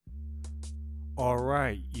All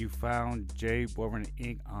right, you found Jay Borman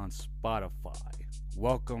Inc. on Spotify.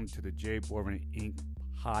 Welcome to the Jay Borman Inc.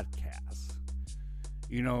 podcast.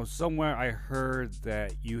 You know, somewhere I heard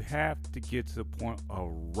that you have to get to the point of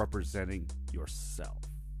representing yourself.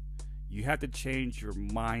 You have to change your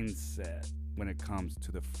mindset when it comes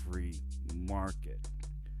to the free market.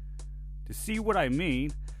 To see what I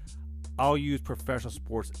mean, I'll use professional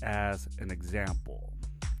sports as an example.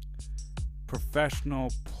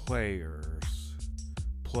 Professional players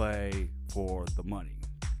play for the money.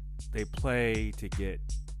 They play to get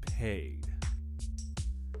paid.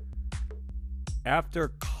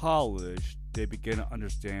 After college, they begin to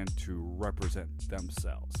understand to represent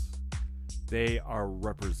themselves. They are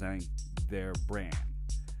representing their brand.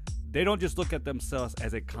 They don't just look at themselves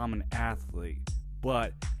as a common athlete,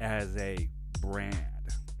 but as a brand.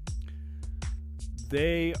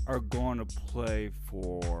 They are going to play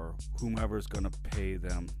for whomever is going to pay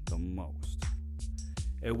them the most.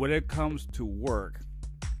 And when it comes to work,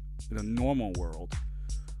 in the normal world,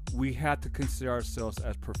 we have to consider ourselves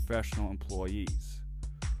as professional employees.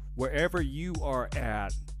 Wherever you are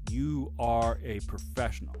at, you are a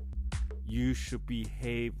professional. You should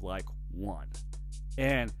behave like one.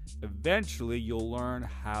 And eventually, you'll learn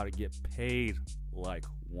how to get paid like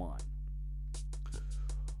one.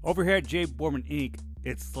 Over here at Jay Borman Inc.,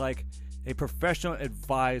 it's like a professional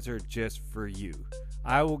advisor just for you.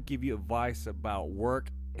 I will give you advice about work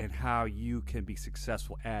and how you can be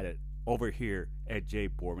successful at it over here at Jay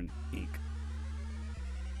Borman Inc.